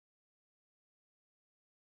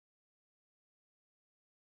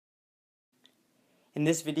In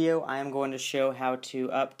this video, I am going to show how to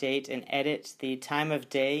update and edit the time of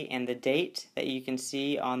day and the date that you can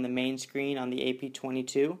see on the main screen on the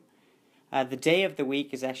AP22. The day of the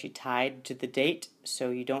week is actually tied to the date, so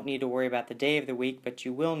you don't need to worry about the day of the week, but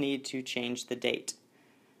you will need to change the date.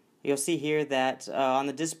 You'll see here that on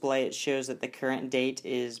the display it shows that the current date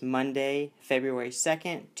is Monday, February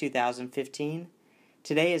 2nd, 2015.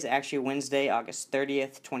 Today is actually Wednesday, August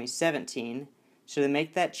 30th, 2017. So to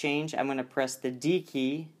make that change, I'm going to press the D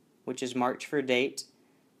key, which is marked for date,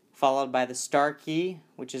 followed by the star key,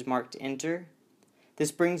 which is marked enter.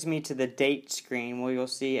 This brings me to the date screen where you'll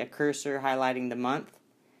see a cursor highlighting the month.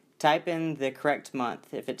 Type in the correct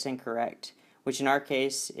month if it's incorrect, which in our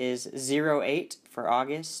case is 08 for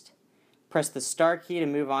August. Press the star key to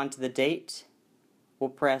move on to the date. We'll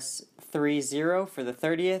press 30 for the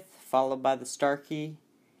 30th, followed by the star key,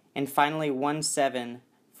 and finally 17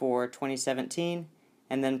 for 2017,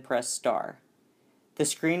 and then press star. The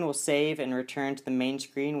screen will save and return to the main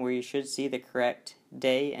screen where you should see the correct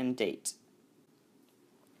day and date.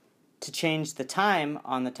 To change the time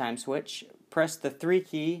on the time switch, press the 3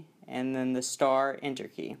 key and then the star enter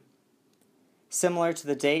key. Similar to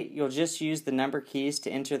the date, you'll just use the number keys to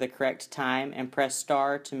enter the correct time and press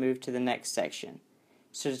star to move to the next section.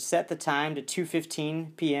 So to set the time to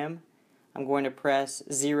 2:15 p.m., I'm going to press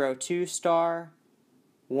 02 star,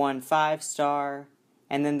 15 star,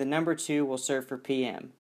 and then the number 2 will serve for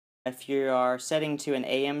PM. If you are setting to an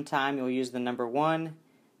AM time, you'll use the number 1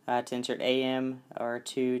 to insert AM or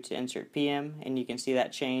 2 to insert PM, and you can see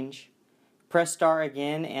that change. Press star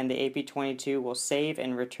again and the AP22 will save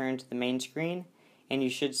and return to the main screen, and you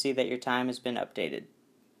should see that your time has been updated.